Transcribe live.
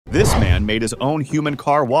This man made his own human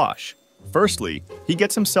car wash. Firstly, he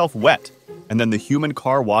gets himself wet, and then the human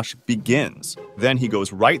car wash begins. Then he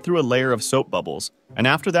goes right through a layer of soap bubbles, and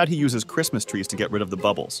after that he uses Christmas trees to get rid of the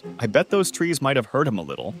bubbles. I bet those trees might have hurt him a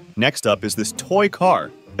little. Next up is this toy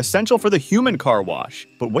car, essential for the human car wash.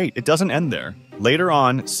 But wait, it doesn't end there. Later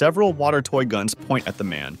on, several water toy guns point at the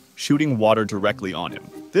man, shooting water directly on him.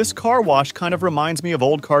 This car wash kind of reminds me of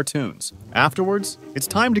old cartoons. Afterwards, it's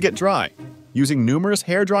time to get dry. Using numerous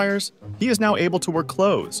hair dryers, he is now able to wear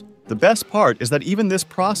clothes. The best part is that even this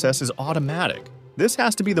process is automatic. This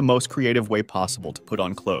has to be the most creative way possible to put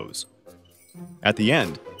on clothes. At the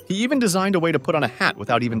end, he even designed a way to put on a hat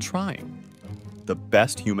without even trying. The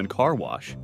best human car wash.